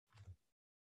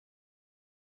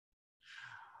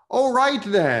All right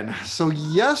then. So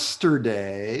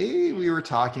yesterday we were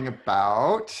talking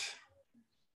about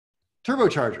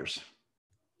turbochargers.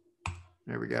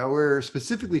 There we go. We're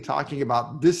specifically talking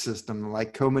about this system,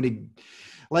 like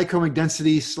Lycoming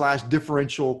density /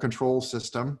 differential control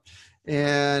system.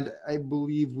 And I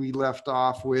believe we left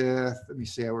off with, let me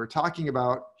see, we were talking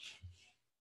about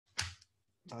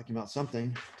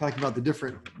the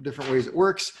different ways it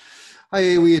works.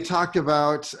 We had talked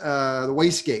about the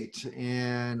wastegate,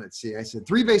 and let's see, I said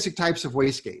 3 basic types of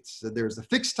wastegates. So there's the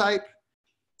fixed type,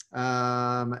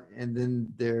 and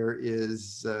then there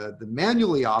is the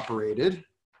manually operated.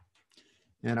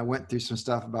 And I went through some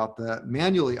stuff about the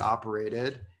manually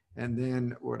operated. And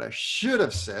then what I should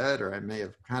have said, or I may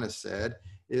have kind of said,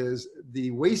 is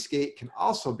the wastegate can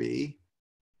also be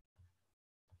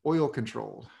oil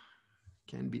controlled,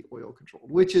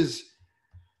 which is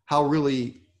how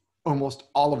really almost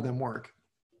all of them work.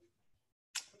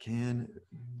 Can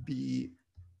be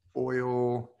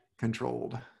oil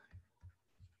controlled.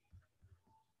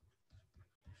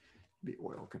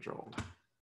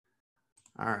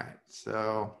 All right,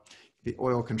 so be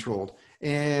oil controlled.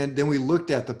 And then we looked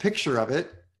at the picture of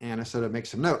it, and I said I'd make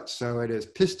some notes. So it is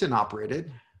piston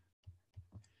operated.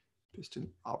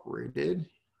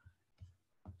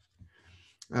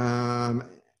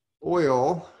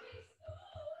 Oil,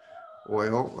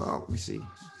 well, let me see.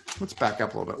 Let's back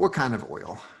up a little bit. What kind of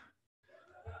oil?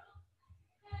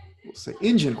 We'll say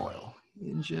engine oil.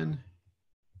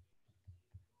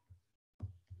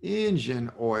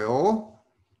 Engine oil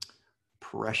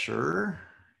pressure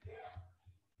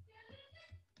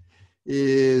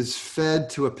is fed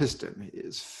to a piston.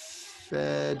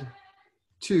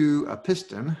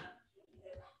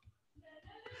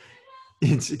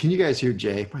 Can you guys hear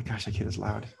Jay? My gosh, that kid is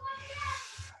loud.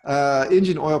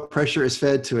 Engine oil pressure is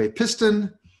fed to a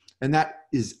piston, and that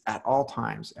is at all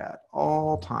times. I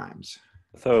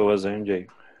thought it was MJ.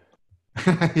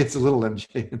 It's a little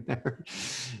MJ in there.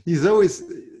 He's always,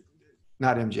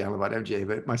 not MJ, I don't know about MJ,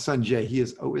 but my son Jay, he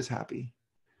is always happy.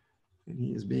 And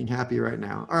he is being happy right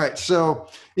now. All right, so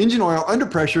engine oil under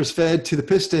pressure is fed to the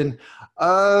piston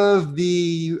of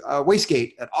the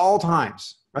wastegate at all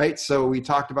times, right? So we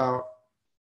talked about,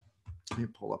 let me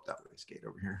pull up that wastegate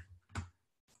over here.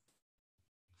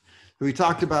 We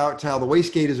talked about how the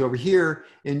wastegate is over here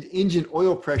and engine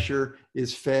oil pressure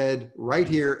is fed right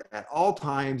here at all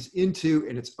times into,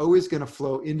 and it's always going to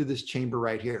flow into this chamber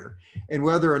right here. And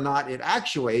whether or not it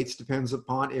actuates depends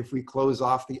upon if we close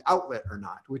off the outlet or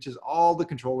not, which is all the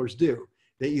controllers do.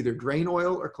 They either drain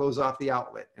oil or close off the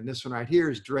outlet. And this one right here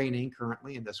is draining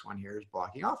currently, and this one here is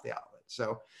blocking off the outlet.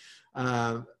 So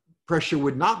pressure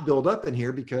would not build up in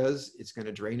here because it's going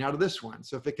to drain out of this one.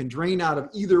 So if it can drain out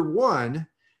of either one,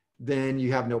 then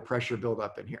you have no pressure build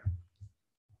up in here.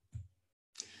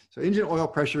 So engine oil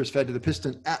pressure is fed to the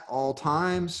piston at all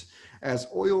times. As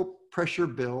oil pressure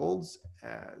builds,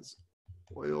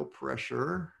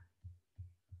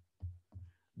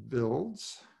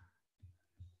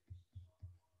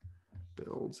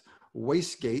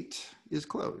 wastegate is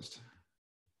closed.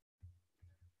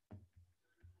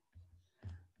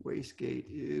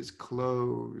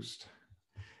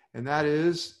 And that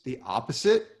is the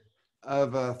opposite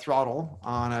of a throttle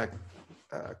on a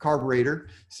carburetor.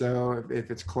 So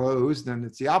if it's closed, then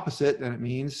it's the opposite. Then it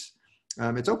means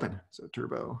it's open. So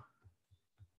turbo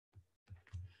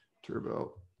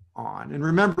on. And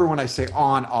remember, when I say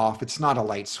on, off, it's not a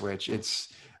light switch.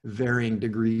 It's varying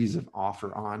degrees of off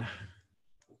or on.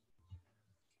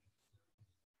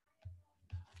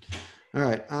 All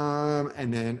right,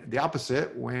 and then the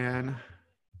opposite, when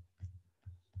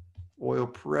oil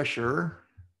pressure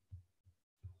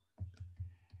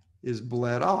is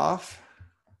bled off,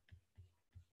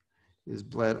 the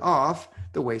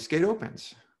wastegate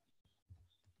opens.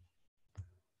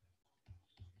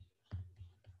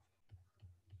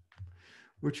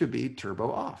 Which would be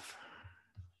turbo off.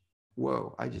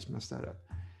 Whoa, I just messed that up.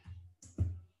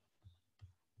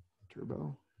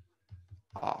 Turbo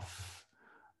off.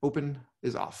 Open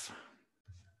is off.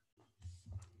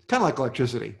 Kind of like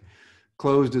electricity.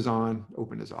 Closed is on,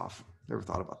 open is off. Never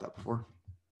thought about that before.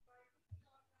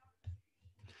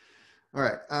 All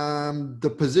right, the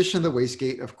position of the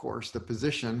wastegate, of course, the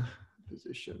position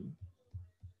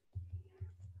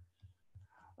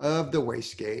of the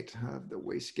wastegate,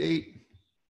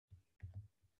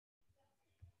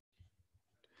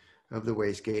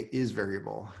 is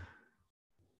variable.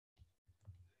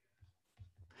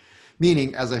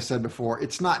 Meaning, as I said before,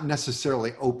 it's not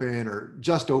necessarily open or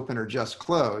just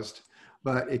closed,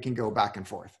 but it can go back and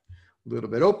forth. A little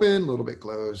bit open, a little bit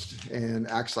closed, and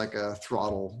acts like a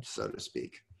throttle, so to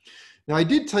speak. Now, I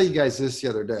did tell you guys this the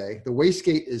other day. The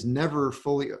wastegate is never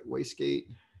fully, wastegate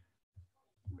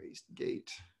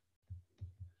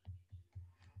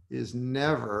is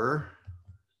never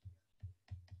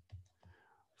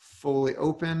fully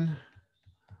open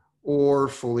or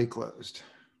fully closed.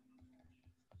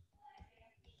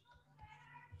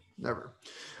 Never.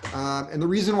 And the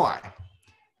reason why,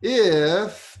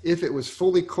 if it was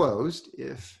fully closed,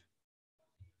 if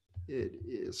it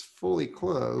is fully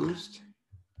closed,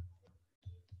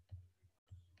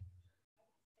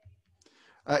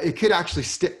 it could actually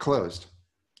stick closed.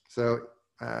 So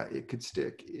it could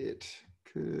stick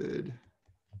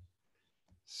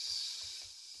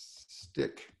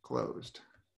closed.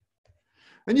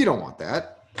 And you don't want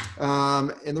that.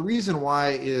 And the reason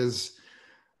why is,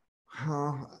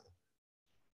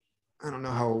 I don't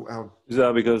know how. Is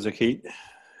that because of heat?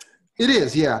 It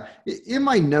is, yeah. In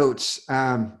my notes,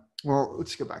 well,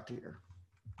 let's go back to here.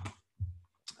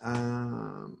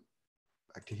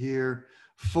 Back to here.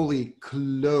 Fully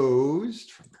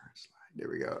closed. There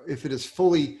we go. If it is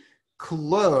fully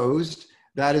closed,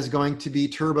 that is going to be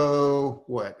turbo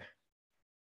what?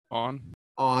 On.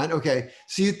 Okay.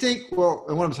 So you think, well,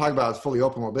 and what I'm talking about is fully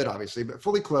open a little bit, obviously, but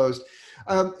fully closed.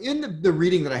 In the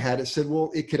reading that I had, it said, well,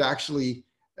 it could actually,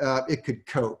 it could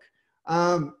coke.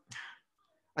 I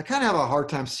kind of have a hard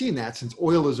time seeing that since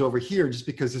oil is over here, just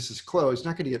because this is closed.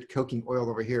 Not going to get coking oil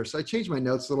over here. So I changed my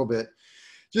notes a little bit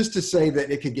just to say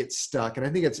that it could get stuck. And I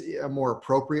think it's a more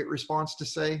appropriate response to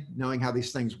say, knowing how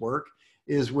these things work,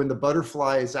 is when the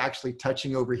butterfly is actually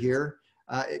touching over here,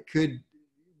 it could,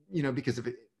 because of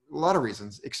a lot of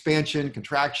reasons, expansion,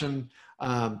 contraction,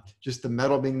 just the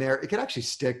metal being there, it could actually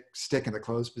stick in the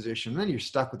closed position. And then you're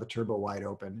stuck with the turbo wide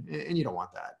open, and you don't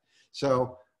want that.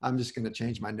 So I'm just going to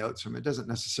change my notes from it doesn't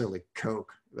necessarily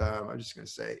coke. I'm just going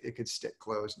to say it could stick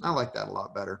closed. And I like that a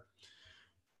lot better.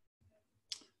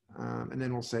 And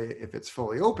then we'll say if it's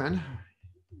fully open,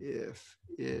 if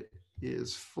it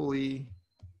is fully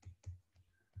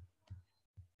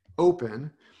open.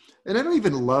 And I don't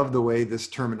even love the way this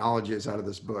terminology is out of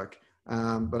this book,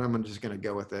 but I'm just going to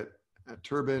go with it.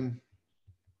 Turbine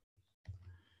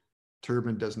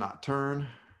does not turn,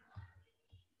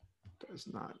 does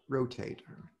not rotate.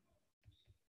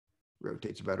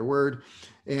 Rotate's a better word,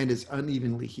 and is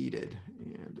unevenly heated,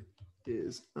 and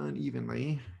is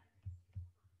unevenly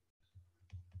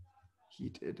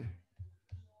heated.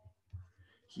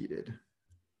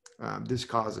 This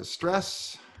causes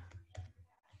stress.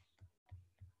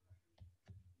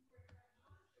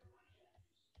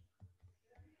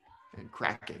 And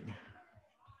cracking.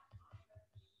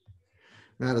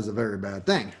 That is a very bad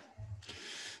thing.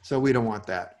 So we don't want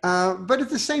that. But at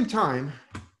the same time,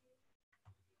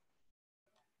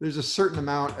 there's a certain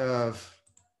amount of,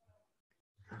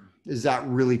 is that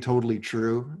really totally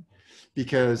true?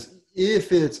 Because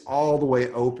if it's all the way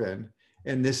open,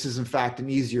 and this is in fact an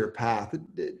easier path,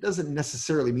 it doesn't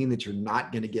necessarily mean that you're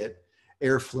not going to get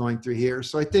air flowing through here.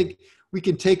 So I think we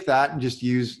can take that and just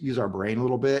use our brain a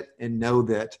little bit and know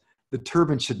that the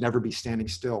turbine should never be standing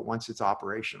still once it's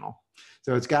operational.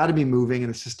 So it's got to be moving,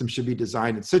 and the system should be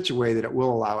designed in such a way that it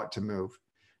will allow it to move.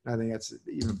 And I think that's an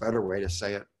even better way to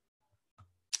say it.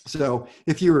 So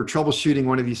if you were troubleshooting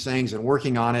one of these things and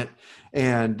working on it,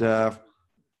 and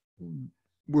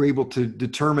were able to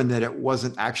determine that it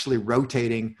wasn't actually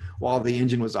rotating while the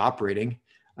engine was operating,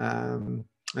 and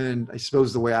I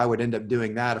suppose the way I would end up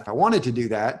doing that, if I wanted to do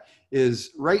that,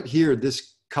 is right here,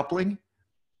 this coupling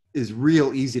is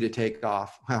real easy to take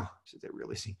off. Well, is it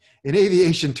really easy? In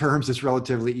aviation terms, it's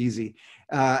relatively easy.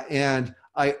 And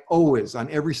I always, on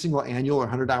every single annual or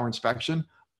 100-hour inspection,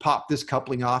 pop this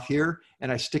coupling off here,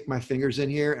 and I stick my fingers in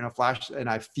here and a flash, and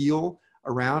I feel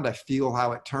around. I feel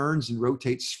how it turns and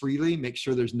rotates freely, make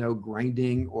sure there's no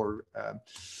grinding or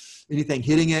anything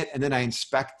hitting it. And then I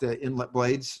inspect the inlet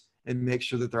blades and make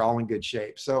sure that they're all in good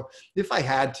shape. So if I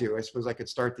had to, I suppose I could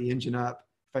start the engine up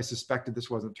if I suspected this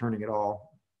wasn't turning at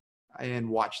all and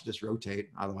watch this rotate.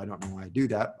 Although I don't know why I do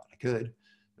that, but I could.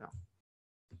 No.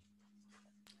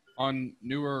 On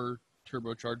newer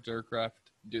turbocharged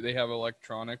aircraft, do they have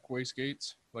electronic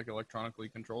wastegates, like electronically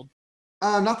controlled?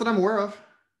 Not that I'm aware of.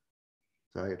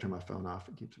 Sorry, I gotta turn my phone off.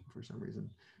 It keeps, for some reason,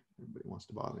 everybody wants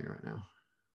to bother me right now.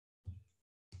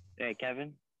 Hey,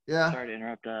 Kevin. Yeah. Sorry to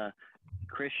interrupt.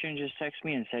 Christian just texted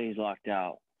me and said he's locked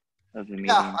out of the meeting.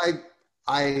 Yeah,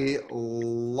 I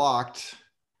locked.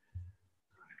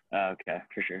 Okay,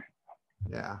 for sure.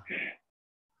 Yeah.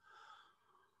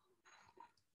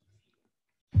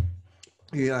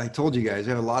 Yeah, I told you guys,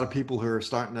 I have a lot of people who are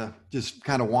starting to just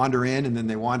kind of wander in, and then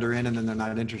they wander in and then they're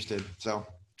not interested. So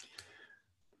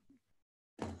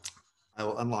I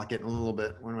will unlock it in a little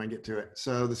bit when I get to it.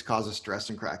 So this causes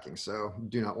stress and cracking. So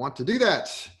do not want to do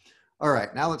that. All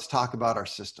right, now let's talk about our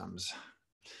systems.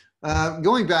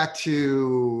 Going back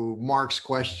to Mark's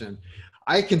question,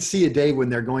 I can see a day when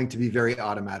they're going to be very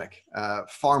automatic,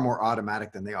 far more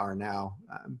automatic than they are now.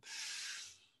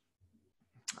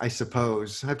 I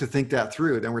suppose I have to think that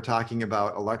through. Then we're talking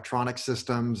about electronic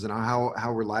systems and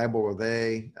how reliable are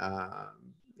they?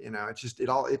 You know,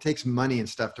 it takes money and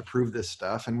stuff to prove this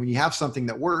stuff. And when you have something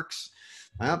that works,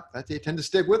 well, they tend to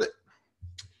stick with it.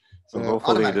 So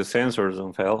hopefully the sensors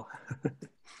don't fail.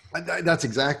 That's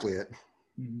exactly it.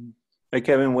 Hey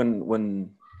Kevin, when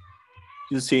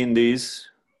you seen this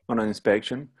on an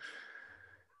inspection,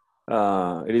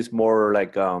 it is more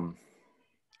like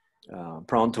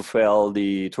prone to fail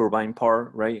the turbine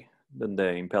part, right, than the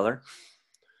impeller?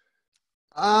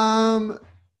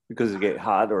 Because it get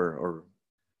hot or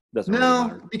doesn't really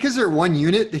matter? Because they're one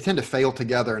unit, they tend to fail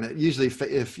together. And it usually,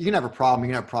 if you can have a problem, you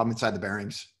can have a problem inside the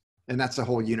bearings, and that's a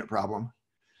whole unit problem.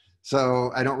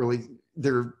 So I don't really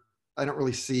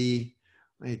see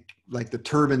like the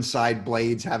turbine side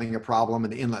blades having a problem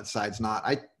and the inlet side's not.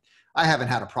 I haven't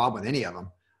had a problem with any of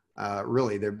them.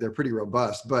 Really, they're pretty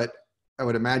robust, but I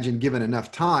would imagine given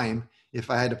enough time, if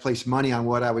I had to place money on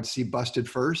what I would see busted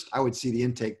first, I would see the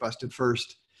intake busted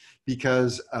first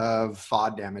because of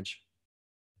FOD damage.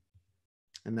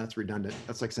 And that's redundant.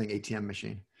 That's like saying ATM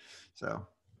machine. So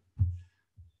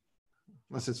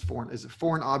unless it's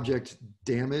foreign object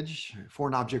damage,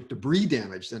 foreign object debris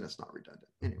damage, then it's not redundant.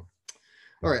 Anyway.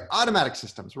 All right, automatic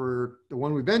systems. The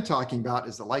one we've been talking about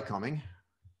is the Lycoming.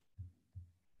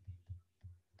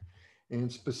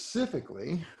 And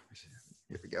specifically,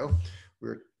 here we go.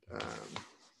 We're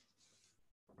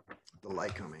the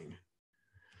Lycoming.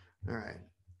 All right,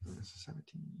 this is 17,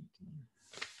 18.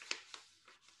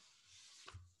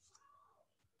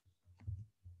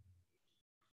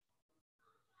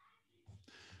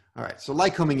 All right, so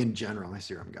Lycoming in general. I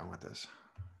see where I'm going with this.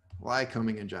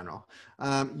 Lycoming in general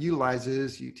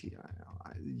utilizes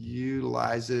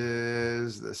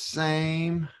the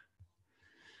same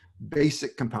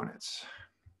basic components.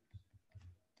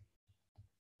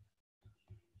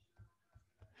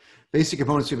 Basic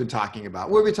components we've been talking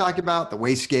about. What are we talking about? The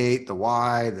wastegate, the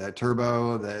Y, the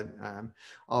turbo,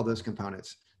 all those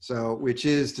components. So, which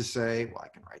is to say, well, I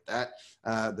can write that,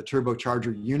 the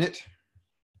turbocharger unit.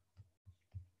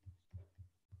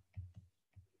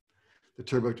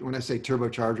 When I say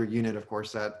turbocharger unit, of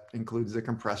course, that includes the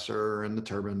compressor and the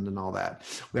turbine and all that.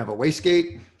 We have a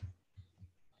wastegate.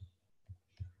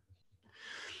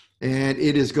 And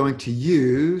it is going to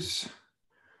use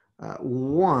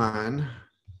one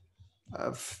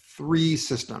of three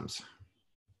systems.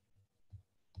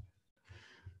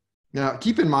 Now,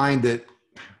 keep in mind that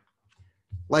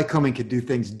Lycoming could do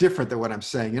things different than what I'm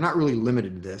saying. You're not really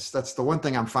limited to this. That's the one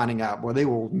thing I'm finding out. Well, they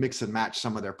will mix and match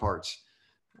some of their parts.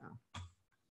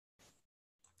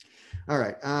 All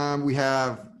right, we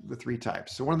have the three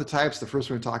types. So one of the types, the first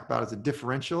one to talk about is a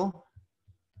differential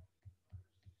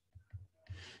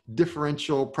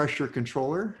pressure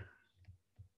controller.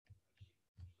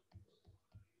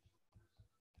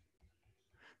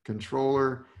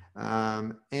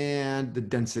 And the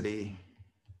density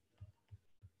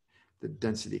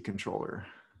controller.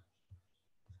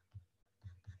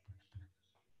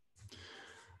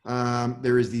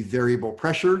 There is the variable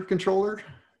pressure controller.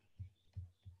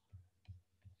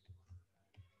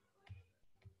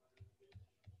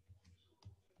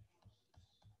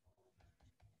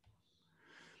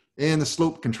 And the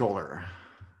slope controller.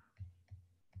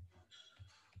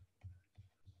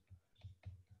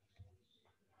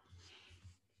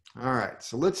 All right,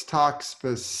 so let's talk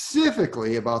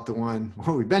specifically about the one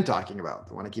what we've been talking about,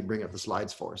 the one I keep bringing up the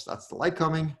slides for us. That's the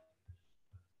Lycoming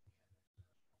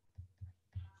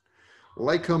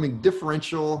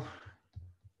differential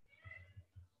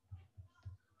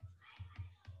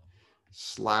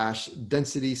 /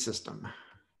 density system.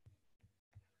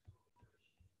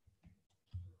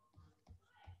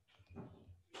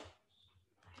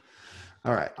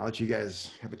 All right, I'll let you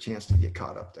guys have a chance to get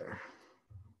caught up there.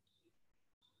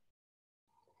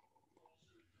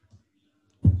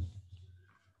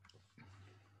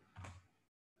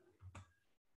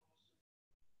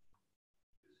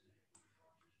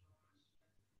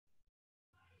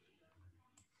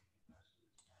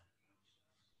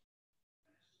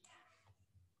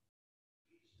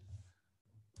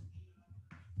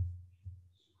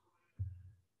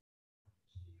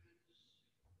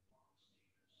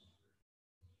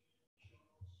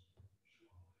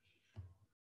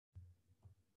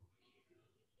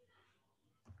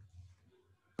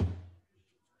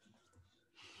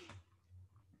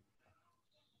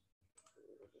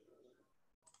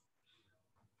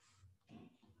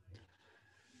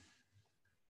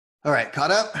 All right, caught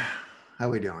up? How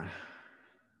we doing?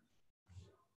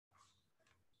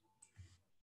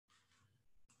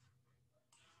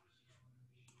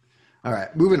 All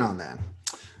right, moving on then.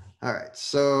 All right,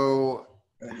 so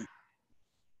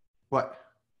what?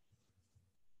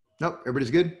 Nope, everybody's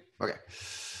good? Okay.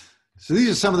 So these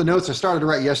are some of the notes I started to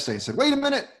write yesterday and said, wait a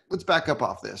minute, let's back up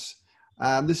off this.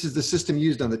 This is the system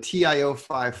used on the TIO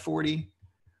 540.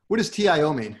 What does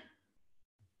TIO mean?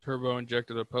 Turbo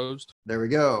injected opposed. There we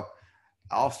go.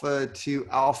 Alpha to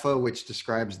alpha, which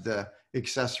describes the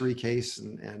accessory case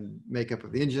and makeup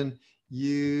of the engine,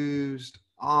 used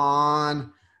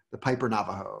on the Piper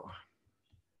Navajo.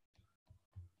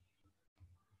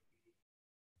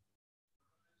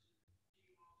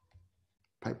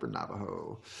 Piper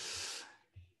Navajo.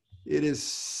 It is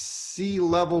sea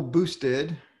level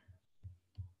boosted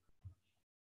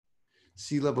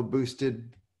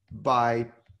by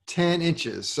 10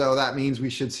 inches. So that means we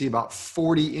should see about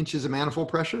 40 inches of manifold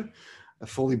pressure,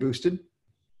 fully boosted.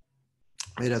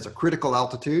 It has a critical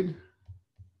altitude.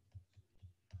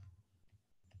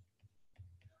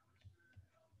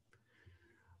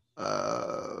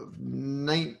 Of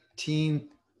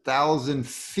 19,000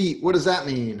 feet. What does that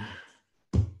mean?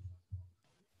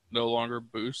 No longer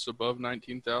boosts above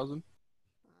 19,000.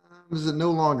 Does it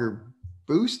no longer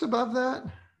boost above that?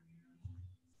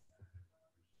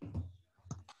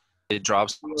 It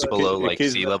drops below it like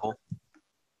keeps- sea level.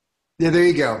 Yeah, there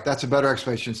you go. That's a better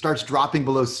explanation. It starts dropping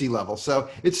below sea level. So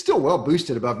it's still well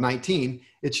boosted above 19.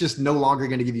 It's just no longer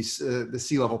going to give you the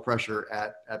sea level pressure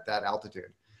at that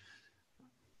altitude.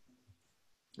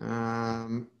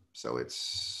 So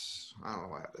it's, I don't know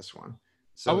why I have this one.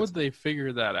 So How it's- would they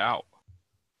figure that out?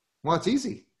 well, it's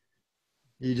easy.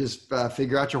 You just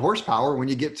figure out your horsepower. When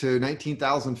you get to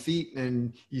 19,000 feet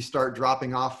and you start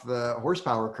dropping off the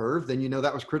horsepower curve, then you know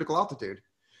that was critical altitude.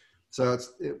 So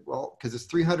because it's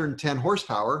 310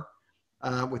 horsepower.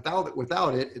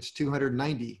 Without it, it's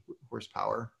 290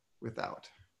 horsepower without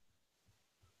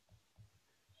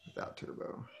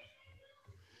turbo.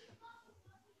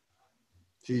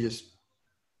 So you just,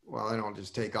 well, I don't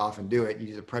just take off and do it. You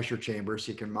use a pressure chamber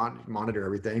so you can monitor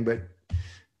everything. But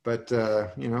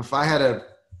you know, if I had a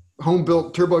home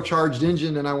built turbocharged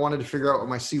engine and I wanted to figure out what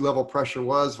my sea level pressure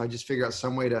was, if I just figure out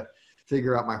some way to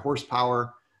figure out my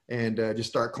horsepower and just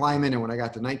start climbing. And when I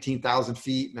got to 19,000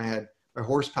 feet and I had my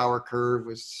horsepower curve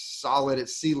was solid at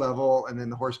sea level, and then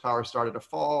the horsepower started to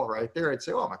fall right there, I'd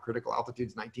say, well, my critical altitude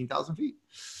is 19,000 feet.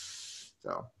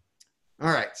 So,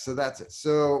 all right, so that's it.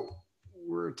 So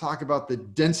we're talking about the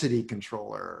density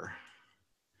controller.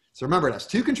 So remember, it has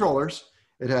two controllers.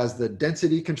 It has the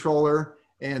density controller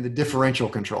and the differential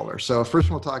controller. So first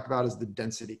one we'll talk about is the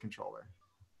density controller.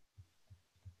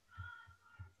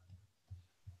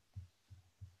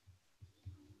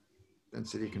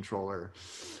 Density controller.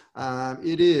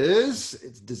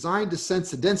 It's designed to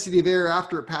sense the density of air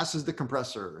after it passes the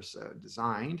compressor. So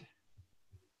designed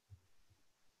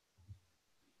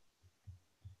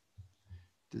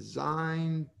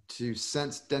to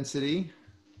sense density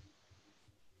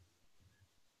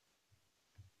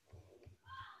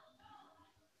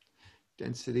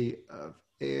of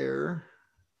air,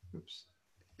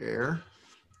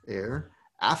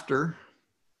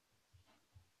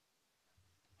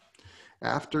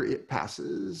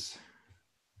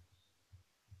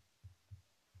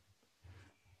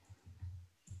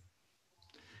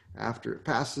 after it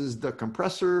passes the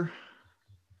compressor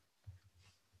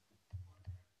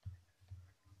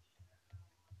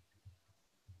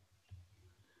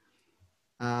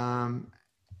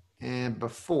and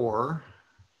before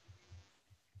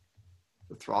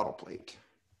the throttle plate.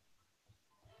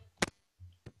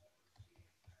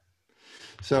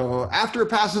 So after it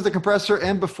passes the compressor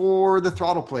and before the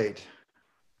throttle plate,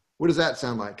 what does that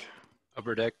sound like?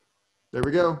 Upper deck. There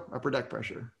we go, upper deck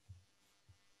pressure.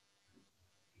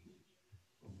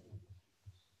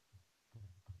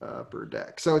 Upper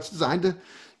deck. So it's designed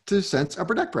to sense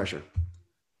upper deck pressure.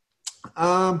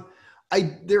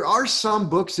 There are some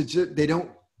books that they don't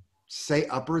say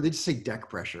upper, they just say deck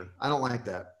pressure. I don't like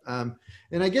that.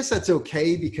 And I guess that's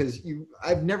okay because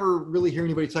I've never really heard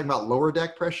anybody talking about lower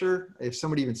deck pressure. If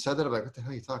somebody even said that, I'm like, what the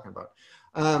hell are you talking about?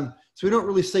 So we don't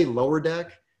really say lower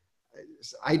deck.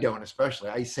 I don't, especially.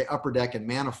 I say upper deck and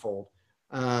manifold.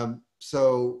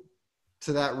 So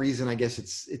to that reason, I guess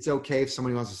it's okay if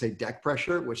somebody wants to say deck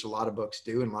pressure, which a lot of books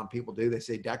do and a lot of people do. They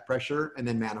say deck pressure and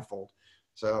then manifold.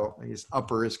 So I guess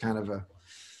upper is kind of a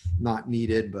not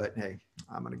needed, but hey,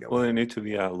 I'm going to go. Well, they need to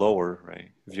be lower, right?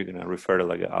 If you're going to refer to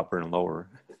like an upper and lower.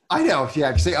 I know. If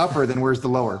you say upper, then where's the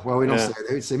lower? Well, we don't Yeah. say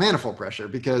that. We say manifold pressure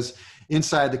because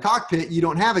inside the cockpit, you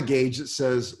don't have a gauge that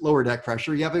says lower deck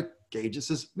pressure. You have a gauge that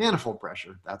says manifold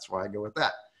pressure. That's why I go with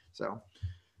that.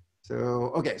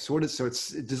 Okay, so it's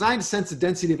designed to sense the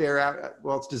density of air out.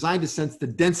 Well, it's designed to sense the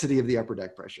density of the upper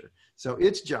deck pressure. So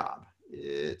its job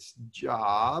is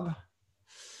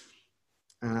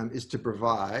to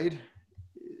provide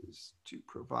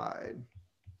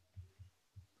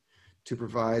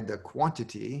the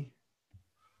quantity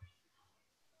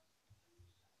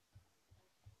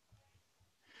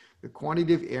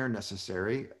of air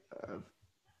necessary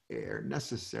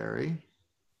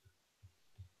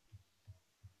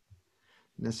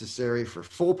for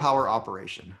full power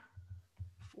operation.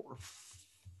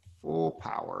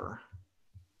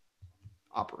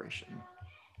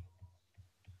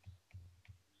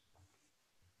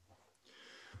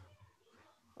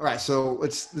 All right, so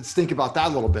let's think about that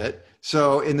a little bit.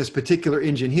 So in this particular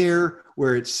engine here,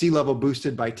 where it's sea level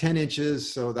boosted by 10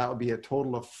 inches, so that would be a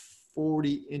total of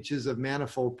 40 inches of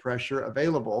manifold pressure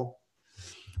available.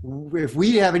 If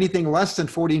we have anything less than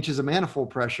 40 inches of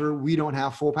manifold pressure, we don't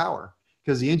have full power,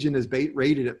 because the engine is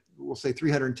rated at, we'll say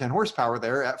 310 horsepower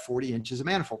there at 40 inches of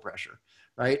manifold pressure,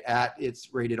 right? At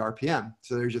its rated RPM.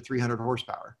 So there's your 300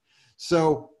 horsepower.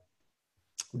 So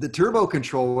the turbo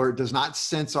controller does not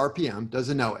sense RPM,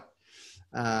 doesn't know it.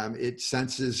 It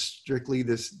senses strictly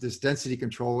this density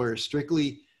controller is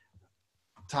strictly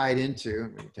tied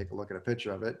into, let me take a look at a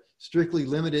picture of it, strictly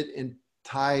limited and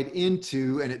tied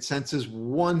into, and it senses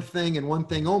one thing and one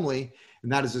thing only,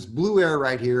 and that is this blue air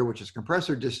right here, which is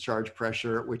compressor discharge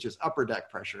pressure, which is upper deck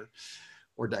pressure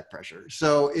or deck pressure.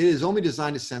 So it is only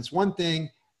designed to sense one thing,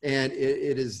 and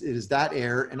it is that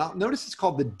air. And notice it's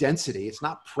called the density. It's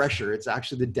not pressure, it's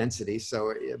actually the density.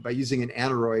 So by using an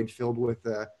aneroid filled with what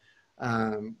the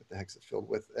heck's it filled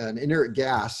with? An inert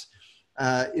gas,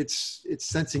 it's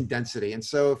sensing density. And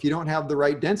so if you don't have the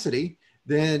right density,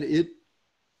 then it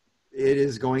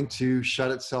is going to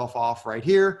shut itself off right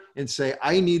here and say,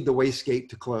 I need the wastegate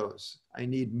to close. I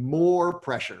need more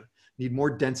pressure, need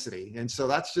more density. And so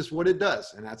that's just what it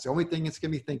does. And that's the only thing it's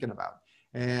going to be thinking about.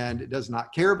 And it does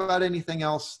not care about anything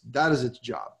else. That is its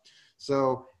job.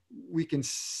 So we can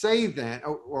say then,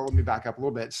 well, let me back up a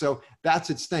little bit. So that's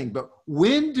its thing. But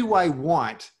when do I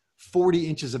want 40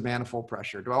 inches of manifold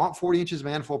pressure? Do I want 40 inches of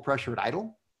manifold pressure at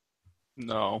idle?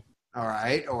 No. All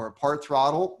right. Or part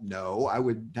throttle? No, I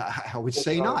would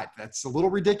say not. That's a little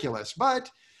ridiculous, but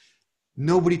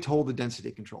nobody told the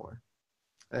density controller.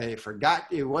 They forgot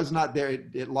it was not there.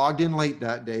 It logged in late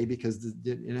that day because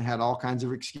it had all kinds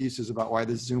of excuses about why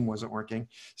the Zoom wasn't working.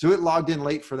 So it logged in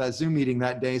late for that Zoom meeting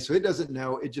that day. So it doesn't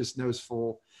know, it just knows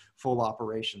full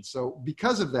operation. So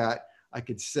because of that, I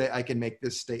can make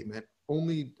this statement,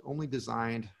 only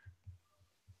designed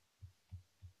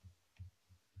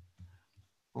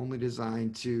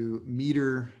to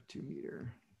meter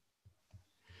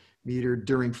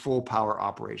during full power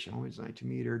operation. Only designed to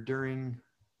meter during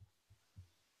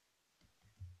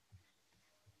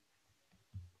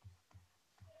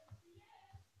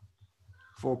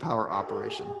full power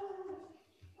operation.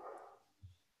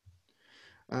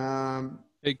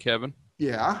 Hey, Kevin.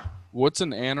 Yeah. What's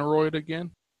an aneroid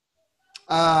again?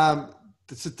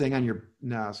 That's the thing on your,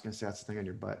 no, I was going to say that's the thing on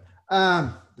your butt.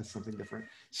 That's something different.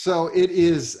 So it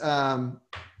is. It's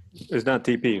not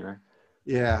TP, right?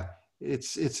 Yeah.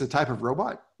 It's a type of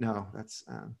robot. No, that's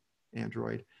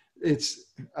Android. It's,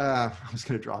 I was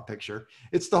going to draw a picture.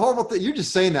 It's the horrible thing. You're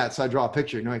just saying that, so I draw a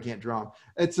picture. No, I can't draw them.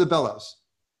 It's the bellows.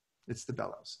 It's the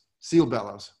bellows. Seal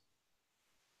bellows.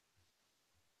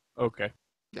 Okay.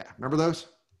 Yeah. Remember those?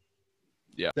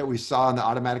 Yeah. That we saw in the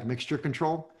automatic mixture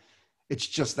control? It's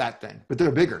just that thing, but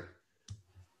they're bigger.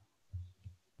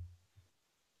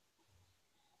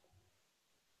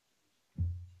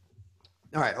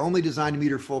 All right. Only designed to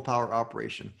meter full power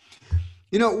operation.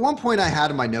 You know, one point I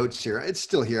had in my notes here, it's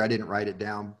still here. I didn't write it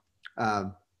down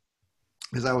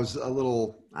because I was a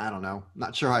little, I don't know,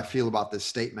 not sure how I feel about this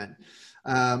statement.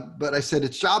 But I said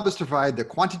its job is to provide the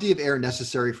quantity of air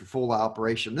necessary for full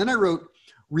operation. Then I wrote,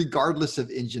 regardless of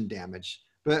engine damage.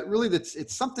 But really,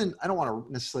 it's something, I don't want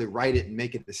to necessarily write it and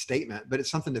make it a statement, but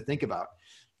it's something to think about.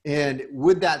 And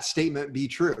would that statement be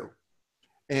true?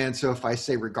 And so if I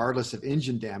say regardless of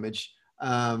engine damage,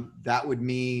 that would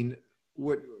mean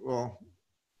well,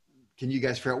 can you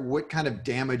guys figure out what kind of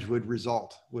damage would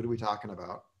result? What are we talking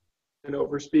about? An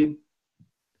overspeed.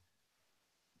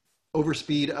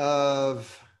 Overspeed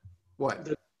of what?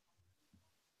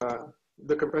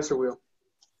 The compressor wheel.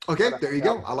 Okay, there you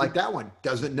go. I like that one.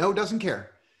 Doesn't know, doesn't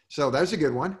care. So that's a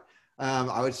good one.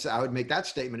 I would make that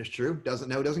statement as true. Doesn't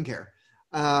know, doesn't care.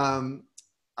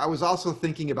 I was also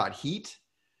thinking about heat,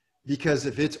 because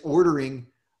if it's ordering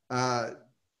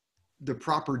the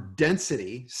proper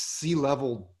density, sea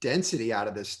level density out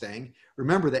of this thing.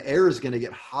 Remember, the air is going to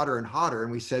get hotter and hotter.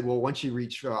 And we said, well, once you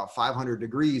reach about 500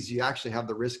 degrees, you actually have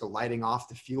the risk of lighting off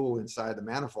the fuel inside the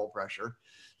manifold pressure.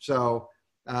 So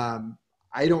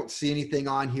I don't see anything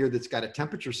on here that's got a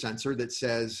temperature sensor that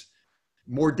says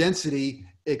more density,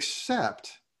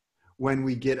 except when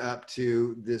we get up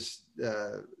to this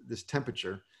this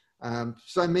temperature.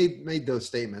 So I made those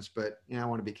statements, but I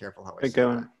want to be careful how I say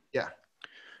that. Yeah.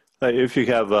 If you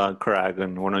have a crack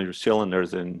in one of your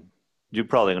cylinders, then you're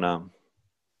probably gonna,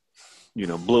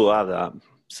 blow out that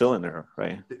cylinder,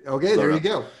 right? Okay, there you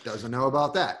go. Doesn't know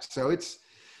about that. So it's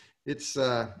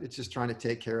just trying to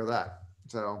take care of that.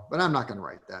 So, but I'm not going to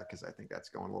write that because I think that's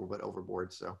going a little bit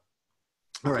overboard. So,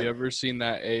 all right. Have you ever seen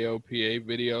that AOPA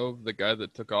video of the guy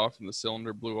that took off and the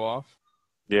cylinder blew off?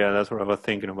 Yeah, that's what I was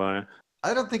thinking about it.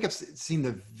 I don't think I've seen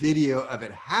the video of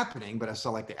it happening, but I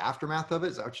saw like the aftermath of it.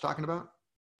 Is that what you're talking about?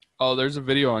 Oh, there's a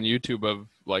video on YouTube of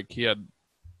like he had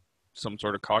some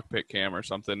sort of cockpit cam or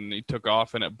something, and he took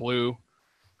off and it blew,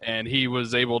 and he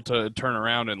was able to turn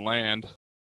around and land.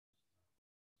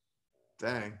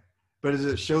 Dang. But does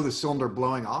it show the cylinder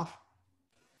blowing off?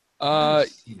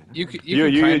 You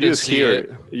just hear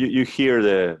it. You hear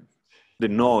the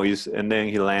noise, and then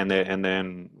he landed, and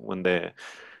then when they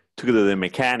took it to the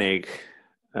mechanic,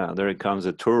 there comes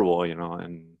the turbo,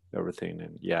 and everything,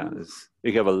 and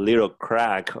you have a little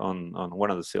crack on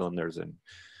one of the cylinders, and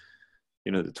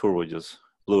the turbo just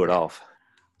blew it off.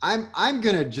 I'm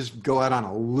gonna just go out on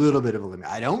a little bit of a limit.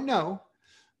 I don't know,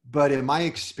 but in my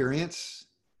experience,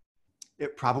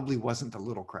 it probably wasn't the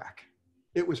little crack.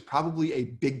 It was probably a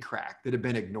big crack that had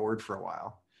been ignored for a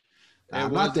while.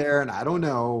 I'm not there, and I don't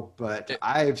know, but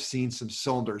I've seen some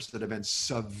cylinders that have been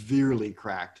severely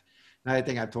cracked. And I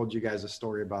think I've told you guys a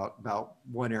story about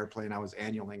one airplane I was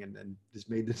annualing and just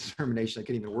made the determination I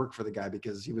couldn't even work for the guy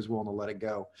because he was willing to let it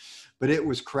go. But it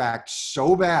was cracked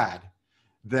so bad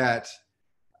that,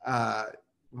 well,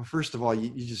 first of all,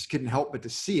 you just couldn't help but to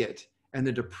see it. And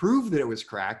then to prove that it was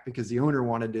cracked, because the owner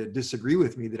wanted to disagree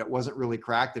with me that it wasn't really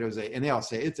cracked, that it was and they all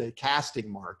say it's a casting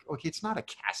mark. Okay, it's not a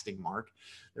casting mark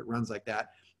that runs like that.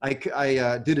 I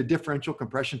did a differential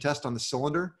compression test on the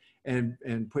cylinder and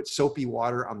put soapy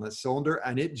water on the cylinder,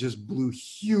 and it just blew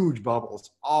huge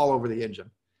bubbles all over the engine.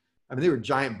 I mean, they were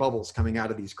giant bubbles coming out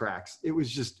of these cracks. It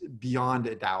was just beyond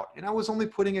a doubt. And I was only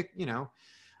putting no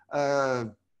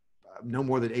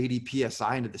more than 80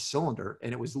 PSI into the cylinder,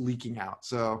 and it was leaking out.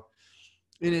 So,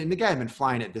 and the guy had been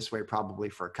flying it this way probably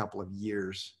for a couple of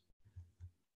years.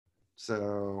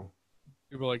 So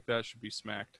people like that should be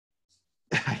smacked.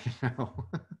 I know.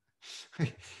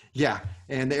 Yeah.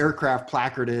 And the aircraft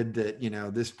placarded that,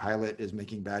 this pilot is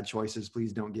making bad choices.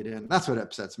 Please don't get in. That's what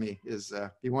upsets me is if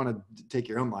you want to take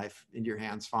your own life into your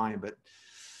hands, fine. But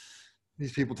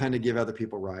these people tend to give other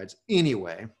people rides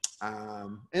anyway.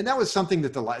 And that was something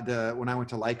that when I went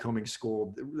to Lycoming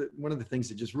school, one of the things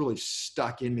that just really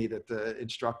stuck in me that the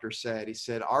instructor said, he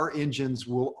said, our engines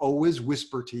will always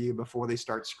whisper to you before they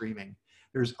start screaming.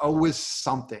 There's always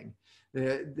something.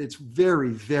 It's very,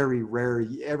 very rare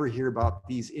you ever hear about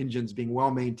these engines being well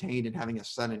maintained and having a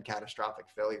sudden catastrophic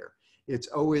failure. It's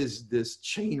always this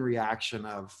chain reaction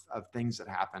of things that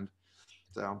happened.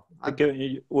 So,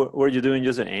 were you doing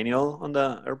just an annual on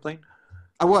the airplane?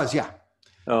 I was, yeah.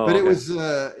 Oh, but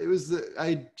okay.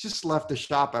 I just left the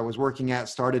shop I was working at,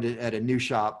 started it at a new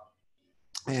shop.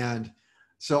 And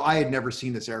so I had never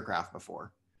seen this aircraft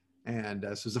before. And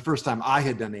so it was the first time I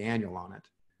had done the annual on it.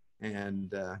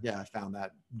 And I found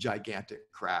that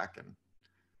gigantic crack, and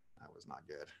that was not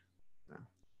good. So,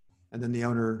 and then the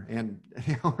owner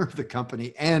of the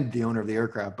company and the owner of the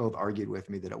aircraft both argued with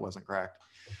me that it wasn't cracked.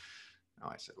 Oh,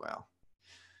 I said, well,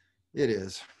 it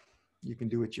is. You can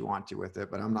do what you want to with it,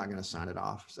 but I'm not going to sign it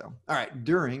off. So, all right,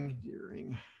 during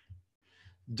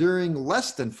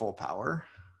less than full power,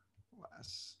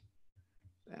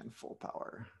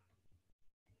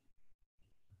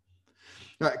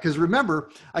 All right, because remember,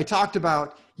 I talked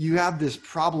about you have this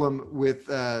problem with,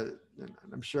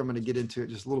 I'm sure I'm going to get into it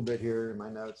just a little bit here in my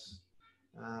notes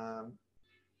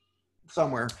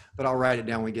somewhere, but I'll write it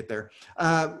down when we get there.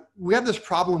 We have this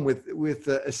problem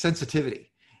with sensitivity.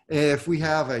 If we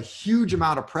have a huge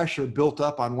amount of pressure built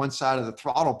up on one side of the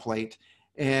throttle plate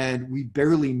and we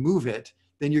barely move it,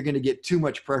 then you're going to get too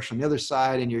much pressure on the other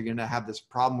side, and you're going to have this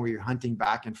problem where you're hunting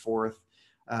back and forth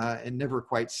and never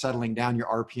quite settling down your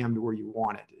RPM to where you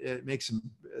want it. It makes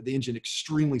the engine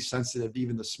extremely sensitive to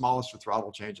even the smallest of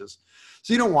throttle changes.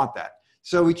 So you don't want that.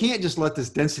 So we can't just let this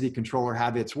density controller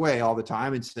have its way all the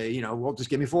time and say, well, just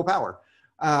give me full power.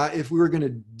 If we were going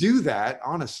to do that,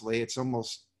 honestly, it's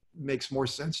almost makes more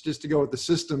sense just to go with the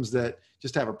systems that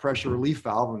just have a pressure relief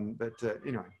valve, and but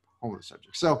you know, home of the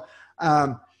subject. So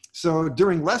so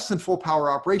during less than full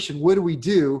power operation, what do we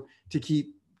do to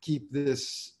keep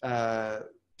this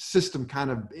system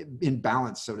kind of in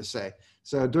balance, so to say?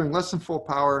 So during less than full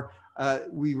power,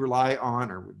 we rely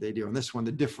on, or they do on this one,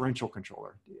 the differential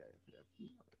controller.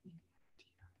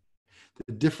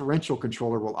 The differential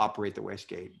controller will operate the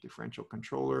wastegate. Differential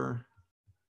controller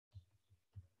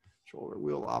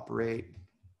will operate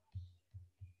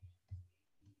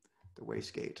the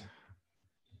wastegate.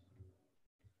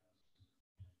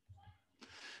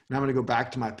 Now I'm going to go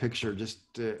back to my picture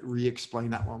just to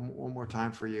re-explain that one more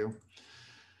time for you.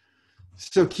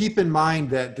 So keep in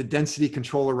mind that the density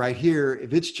controller right here,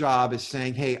 if its job is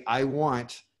saying, hey, I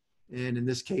want, and in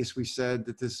this case, we said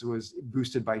that this was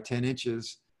boosted by 10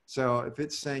 inches. So if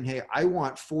it's saying, hey, I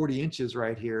want 40 inches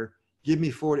right here, give me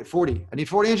 40, I need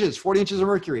 40 inches of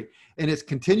mercury. And it's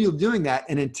continually doing that.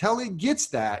 And until it gets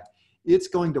that, it's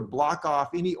going to block off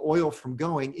any oil from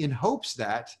going, in hopes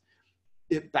that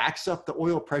it backs up the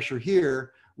oil pressure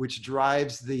here, which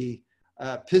drives the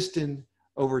piston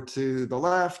over to the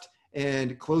left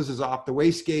and closes off the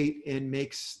wastegate and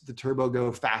makes the turbo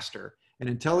go faster. And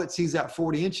until it sees that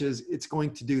 40 inches, it's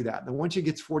going to do that. Then once it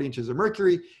gets 40 inches of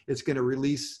mercury, it's going to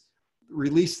release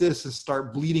this and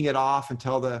start bleeding it off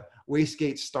until the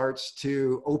wastegate starts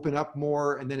to open up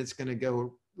more. And then it's going to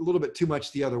go a little bit too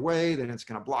much the other way. Then it's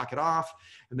going to block it off.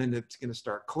 And then it's going to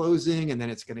start closing. And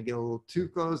then it's going to get a little too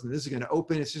close. And this is going to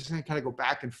open. It's just going to kind of go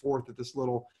back and forth at this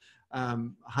little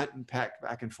hunt and peck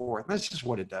back and forth. And that's just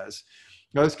what it does.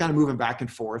 You know, it's kind of moving back and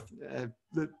forth.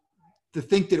 To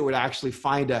think that it would actually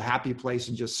find a happy place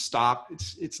and just stop,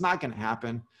 it's not going to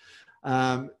happen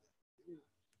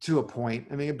to a point.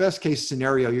 I mean, a best case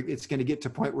scenario, it's going to get to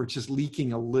a point where it's just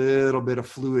leaking a little bit of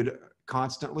fluid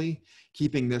constantly,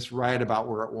 keeping this right about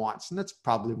where it wants. And that's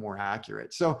probably more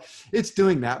accurate. So it's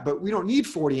doing that, but we don't need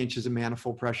 40 inches of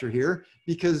manifold pressure here,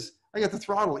 because I got the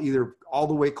throttle either all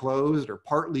the way closed or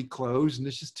partly closed, and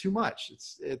it's just too much.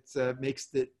 It makes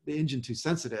the engine too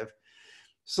sensitive.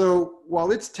 So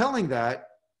while it's telling that,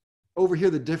 over here,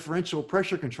 the differential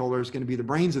pressure controller is going to be the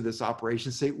brains of this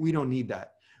operation. Say, we don't need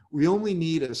that. We only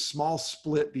need a small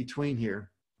split between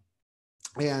here.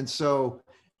 And so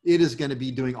it is going to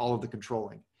be doing all of the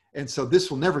controlling. And so this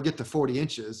will never get to 40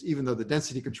 inches, even though the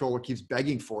density controller keeps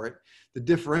begging for it. The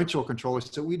differential controller,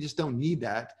 so we just don't need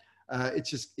that.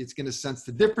 It's going to sense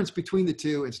the difference between the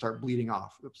two and start bleeding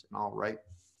off. Oops, and I'll write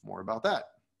more about that,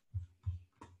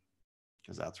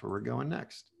 because that's where we're going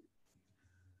next.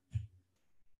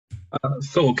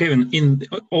 So Kevin, in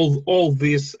all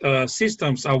these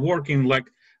systems are working like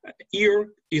ear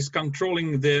is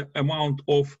controlling the amount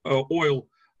of oil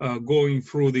going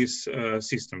through these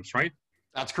systems, right?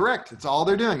 That's correct. It's all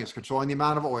they're doing is controlling the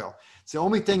amount of oil. It's the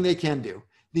only thing they can do.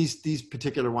 These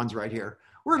particular ones right here.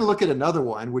 We're going to look at another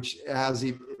one which has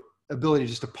the ability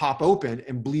just to pop open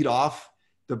and bleed off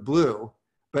the blue,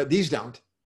 but these don't.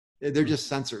 They're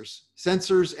just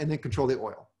sensors, and then control the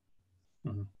oil.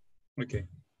 Mm-hmm. Okay.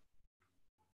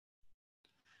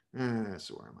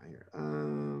 So where am I here?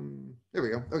 There we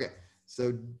go. Okay.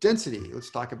 So density, let's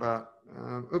talk about,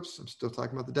 oops, I'm still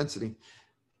talking about the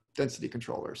density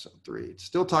controller. So 3,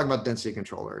 still talking about density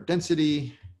controller.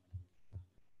 Density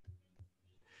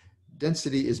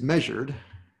is measured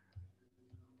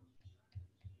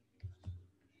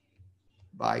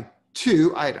by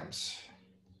 2 items.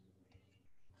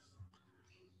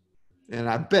 And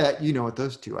I bet you know what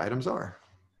those 2 items are.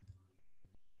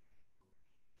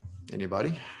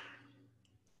 Anybody?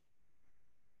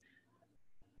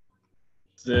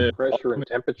 The pressure and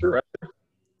temperature.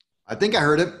 I think I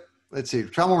heard it. Let's see.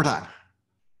 Try one more time.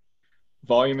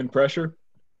 Volume and pressure.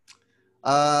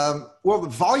 Well, the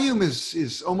volume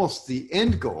is almost the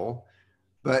end goal,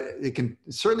 but it can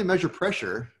certainly measure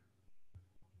pressure.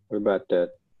 What about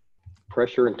that?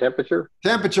 Pressure and temperature?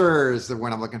 Temperature is the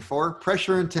one I'm looking for.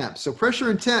 Pressure and temp. So pressure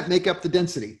and temp make up the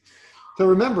density. So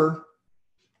remember,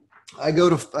 I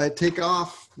take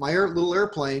off my little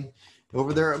airplane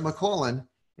over there at McClellan,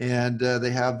 and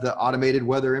they have the automated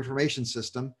weather information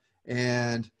system,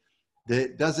 and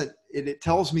it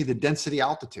tells me the density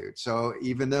altitude. So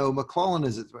even though McClellan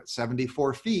is at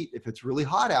 74 feet, if it's really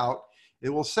hot out, it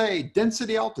will say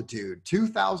density altitude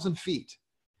 2,000 feet.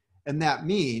 And that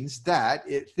means that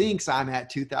it thinks I'm at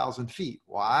 2,000 feet.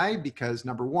 Why? Because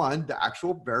number one, the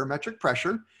actual barometric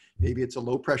pressure, maybe it's a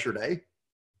low pressure day.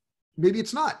 Maybe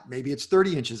it's not. Maybe it's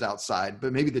 30 inches outside,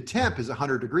 but maybe the temp is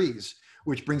 100 degrees,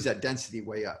 which brings that density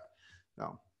way up. So,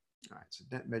 all right, so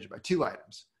measured by 2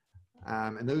 items.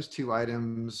 And those 2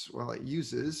 items, well, it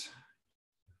uses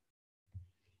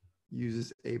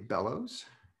a bellows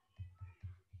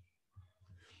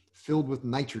filled with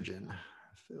nitrogen.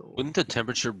 Wouldn't the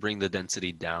temperature bring the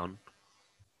density down?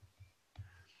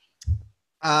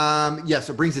 Yes,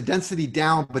 it brings the density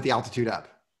down, but the altitude up.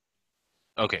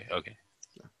 Okay, okay.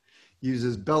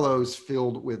 Uses bellows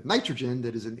filled with nitrogen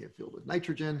that is in the filled with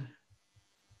nitrogen.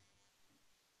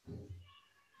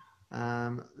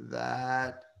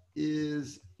 That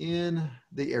is in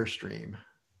the airstream.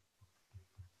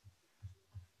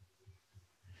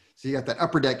 So you got that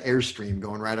upper deck airstream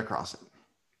going right across it.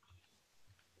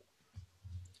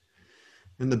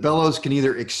 And the bellows can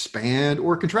either expand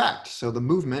or contract. So the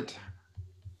movement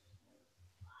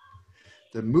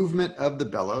of the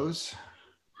bellows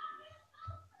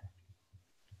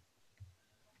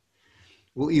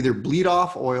will either bleed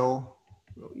off oil,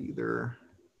 will either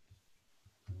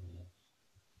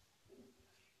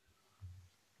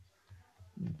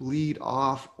bleed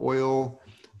off oil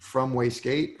from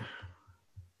wastegate,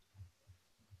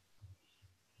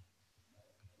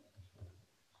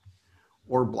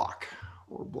 or block,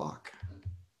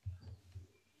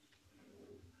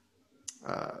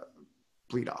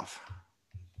 bleed off.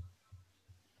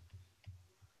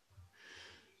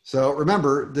 So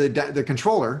remember, the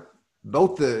controller,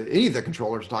 any of the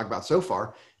controllers talked about so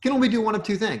far, can only do one of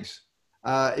two things.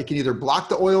 It can either block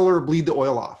the oil or bleed the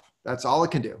oil off. That's all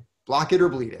it can do. Block it or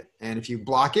bleed it. And if you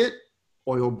block it,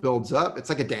 oil builds up. It's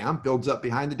like a dam, builds up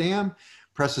behind the dam,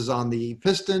 presses on the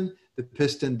piston. The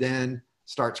piston then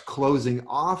starts closing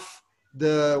off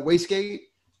the wastegate.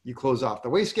 You close off the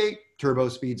wastegate, turbo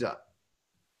speeds up.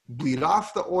 Bleed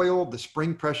off the oil, the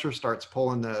spring pressure starts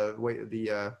pulling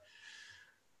the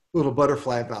little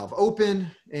butterfly valve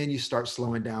open, and you start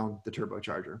slowing down the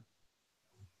turbocharger.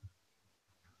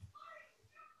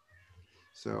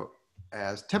 So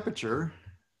as the temperature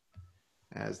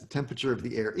of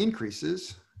the air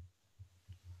increases,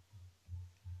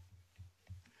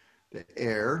 the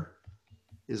air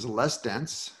is less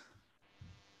dense.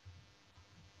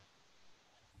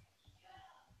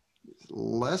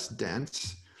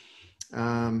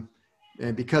 And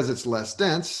because it's less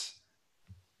dense,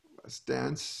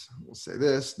 we'll say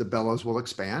this, the bellows will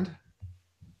expand.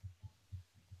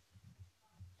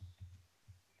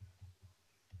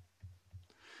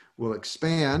 Will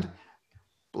expand,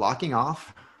 blocking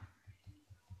off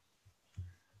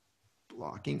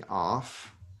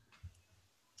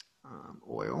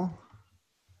oil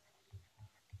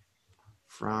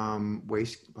from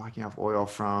waste, blocking off oil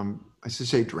from, I should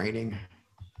say draining,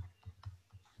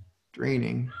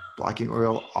 blocking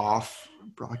off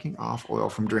oil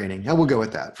from draining. And we'll go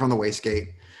with that, from the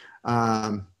wastegate.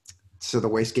 So the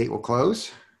wastegate will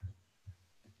close.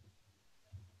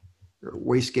 Your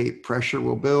wastegate pressure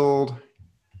will build.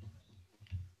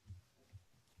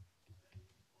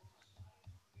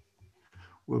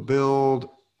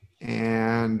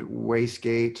 And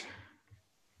wastegate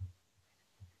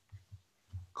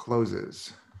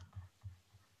closes.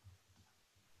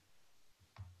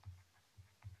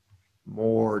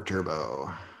 More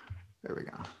turbo. There we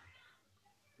go.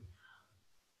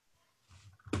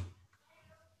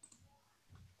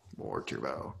 More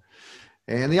turbo.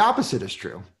 And the opposite is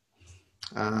true.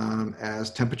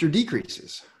 As temperature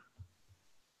decreases.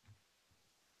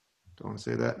 Don't want to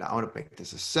say that. Now I want to make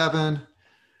this a 7.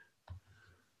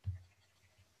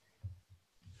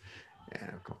 And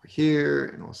I'll come over here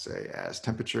and we'll say as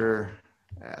temp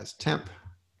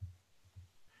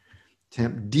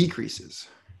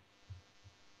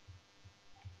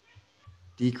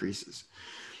decreases.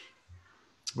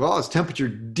 Well, as temperature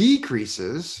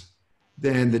decreases,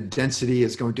 then the density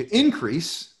is going to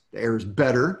increase. The air is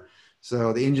better.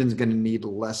 So the engine's going to need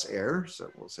less air.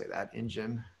 So we'll say that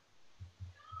engine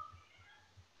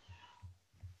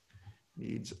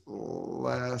needs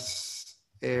less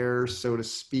air, so to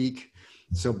speak.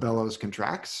 So bellows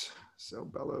contracts. So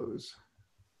bellows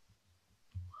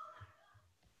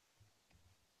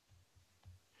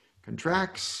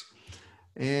contracts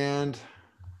and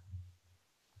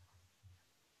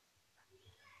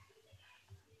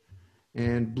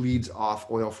bleeds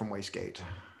off oil from wastegate.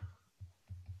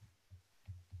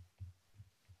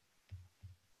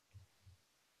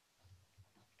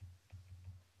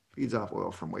 Bleeds off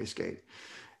oil from wastegate.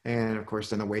 And of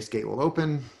course, then the wastegate will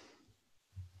open.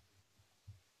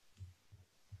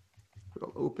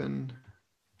 It'll open,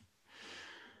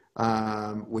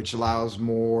 which allows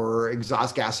more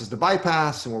exhaust gases to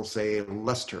bypass, and we'll say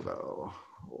less turbo.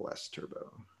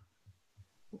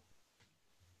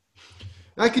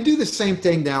 Now, I could do the same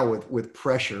thing now with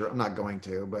pressure. I'm not going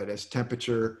to, but as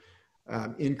temperature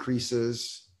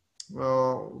increases,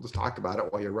 well, we'll just talk about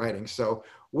it while you're writing. So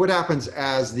what happens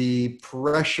as the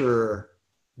pressure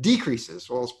decreases.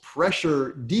 Well, as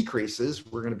pressure decreases,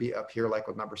 we're going to be up here like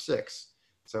with number 6.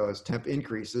 So as temp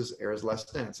increases, air is less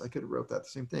dense. I could have wrote that the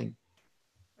same thing.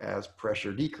 As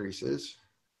pressure decreases,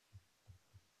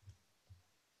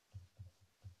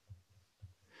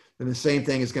 then the same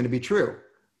thing is going to be true.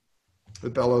 The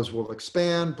bellows will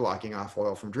expand, blocking off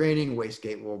oil from draining.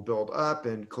 Wastegate will build up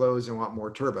and close and want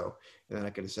more turbo. And then I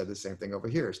could have said the same thing over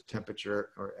here as temperature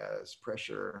or as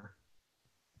pressure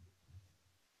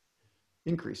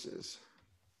increases.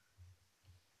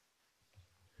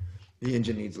 The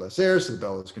engine needs less air, so the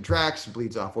bellows contracts,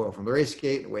 bleeds off oil from the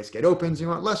wastegate. The wastegate opens, you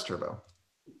want less turbo.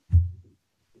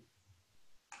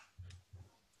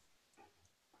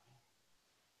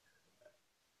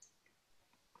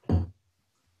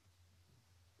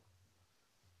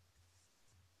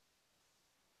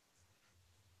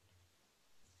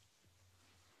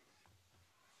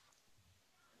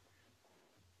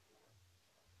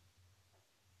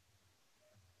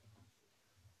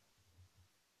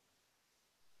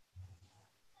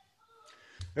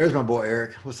 There's my boy,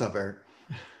 Eric. What's up, Eric?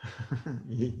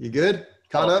 You good?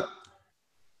 Caught up?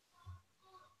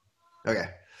 Okay.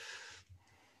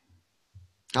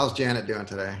 How's Janet doing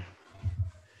today?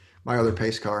 My other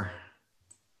pace car.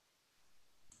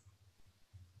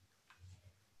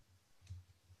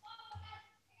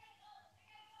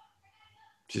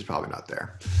 She's probably not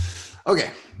there.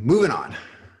 Okay, moving on.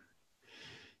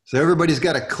 So everybody's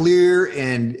got a clear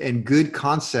and good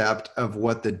concept of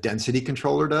what the density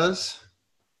controller does.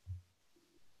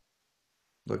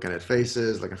 Looking at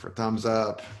faces, looking for thumbs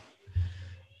up,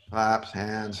 claps,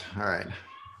 hands. All right.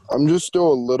 I'm just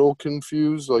still a little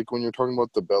confused, like when you're talking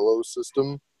about the bellows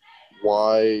system,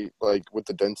 why, like with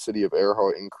the density of air, how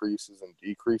it increases and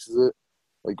decreases it.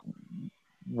 Like,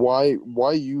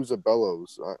 why use a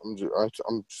bellows? I'm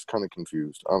just kind of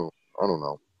confused. I don't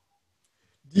know.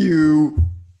 Do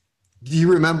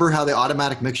you remember how the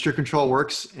automatic mixture control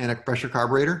works in a pressure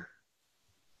carburetor?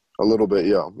 A little bit,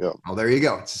 yeah. Oh, there you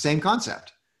go. It's the same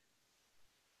concept.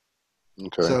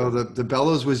 Okay. So the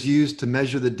bellows was used to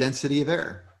measure the density of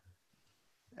air.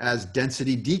 As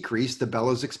density decreased, the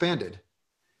bellows expanded.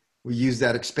 We use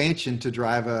that expansion to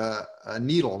drive a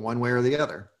needle one way or the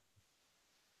other.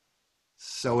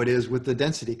 So it is with the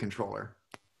density controller.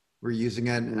 We're using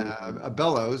a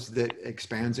bellows that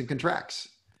expands and contracts.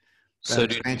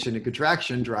 That expansion and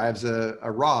contraction drives a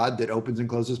rod that opens and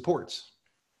closes ports.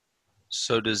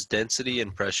 So does density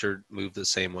and pressure move the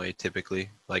same way typically?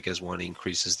 Like as one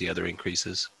increases, the other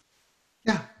increases?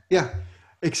 Yeah.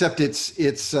 Except it's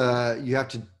you have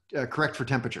to correct for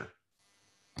temperature.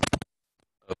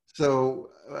 So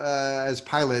as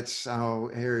pilots,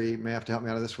 Harry may have to help me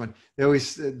out of this one. They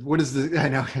always, I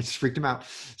know, I just freaked him out.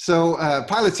 So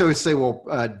pilots always say, well,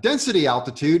 density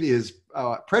altitude is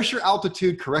pressure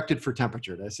altitude corrected for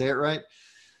temperature. Did I say it right?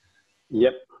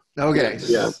 Yep. Okay.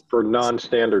 Yeah, for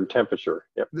non-standard temperature.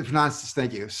 Yep.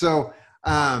 Thank you. So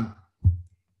trying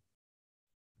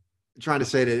to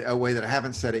say it a way that I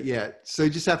haven't said it yet. So you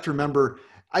just have to remember,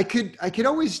 I could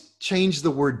always change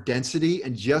the word density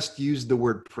and just use the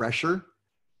word pressure.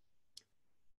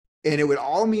 And it would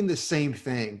all mean the same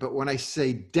thing. But when I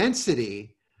say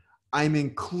density, I'm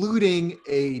including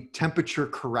a temperature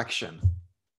correction.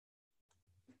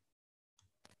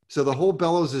 So the whole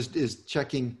bellows is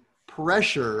checking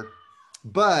pressure,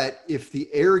 but if the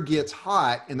air gets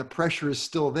hot and the pressure is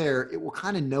still there, it will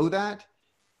kind of know that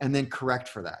and then correct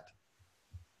for that.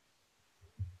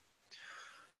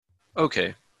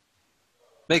 Okay.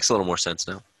 Makes a little more sense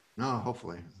now. No,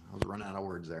 hopefully. I was running out of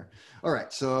words there. All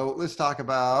right, so let's talk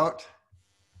about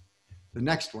the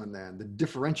next one then, the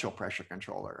differential pressure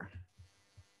controller.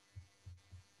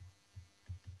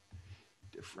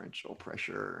 Differential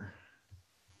pressure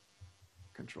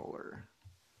controller.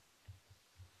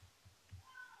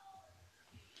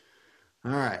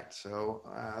 All right, so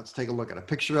let's take a look at a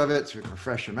picture of it so we can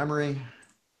refresh your memory.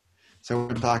 So we're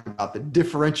going to talk about the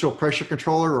differential pressure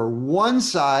controller, or one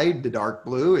side, the dark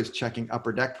blue, is checking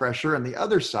upper deck pressure, and the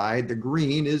other side, the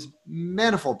green, is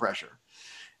manifold pressure.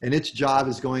 And its job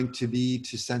is going to be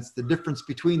to sense the difference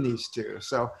between these two.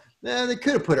 So they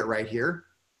could have put it right here,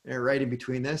 right in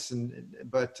between this,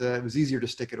 but it was easier to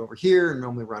stick it over here and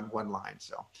normally run one line.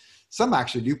 So some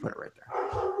actually do put it right there.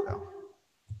 So.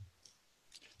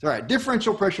 All right,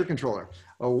 differential pressure controller.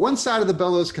 One side of the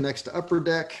bellows connects to upper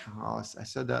deck. Oh, I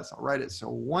said that, so I'll write it. So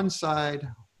one side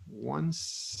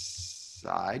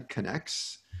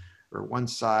connects, or one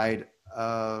side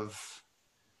of,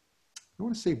 I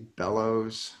want to say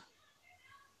bellows.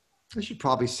 I should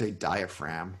probably say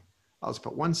diaphragm. I'll just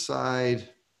put one side,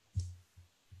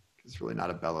 it's really not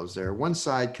a bellows there. One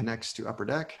side connects to upper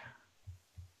deck.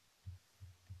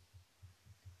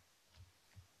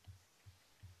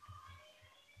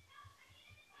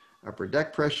 upper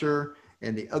deck pressure,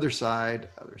 and the other side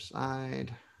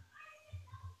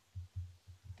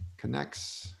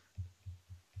connects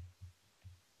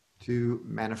to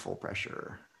manifold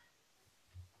pressure.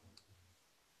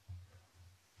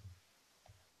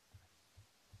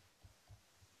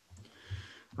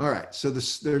 All right, so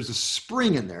there's a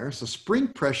spring in there. So spring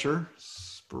pressure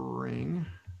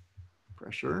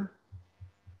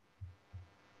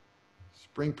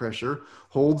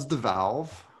holds the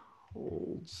valve,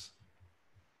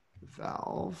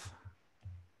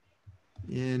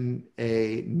 in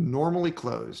a normally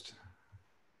closed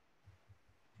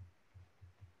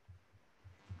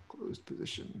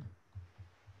position.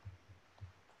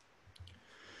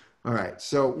 All right,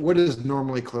 so what does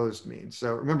normally closed mean?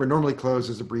 So remember, normally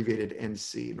closed is abbreviated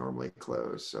NC, normally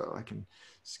closed. So I can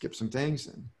skip some things.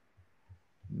 And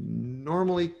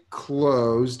normally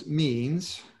closed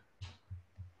means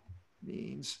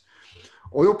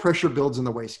oil pressure builds in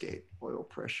the wastegate. Oil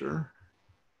pressure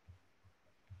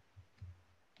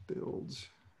builds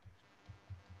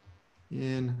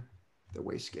in the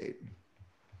wastegate.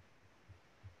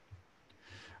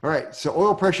 All right, so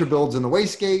oil pressure builds in the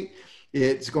wastegate.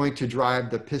 It's going to drive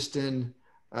the piston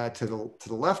to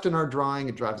the left in our drawing.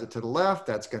 It drives it to the left.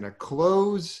 That's going to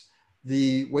close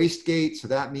the wastegate. So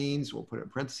that means, we'll put it in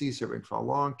parentheses so everyone can follow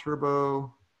along,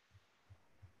 turbo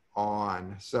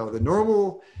on. So the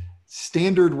normal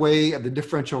standard way of the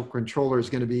differential controller is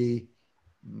going to be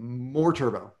more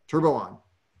turbo on.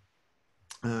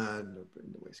 The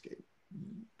wastegate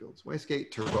builds wastegate,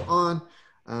 turbo on.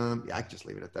 Yeah, I can just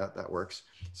leave it at that. That works.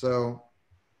 So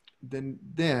then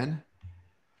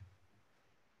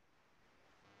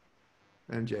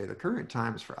MJ, the current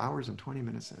time is for hours and 20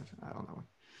 minutes. I don't know.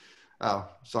 Oh,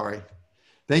 sorry.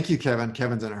 Thank you, Kevin.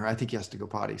 Kevin's in a hurry. I think he has to go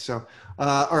potty. So,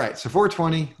 all right. So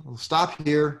 4:20, we'll stop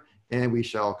here and we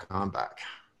shall come back.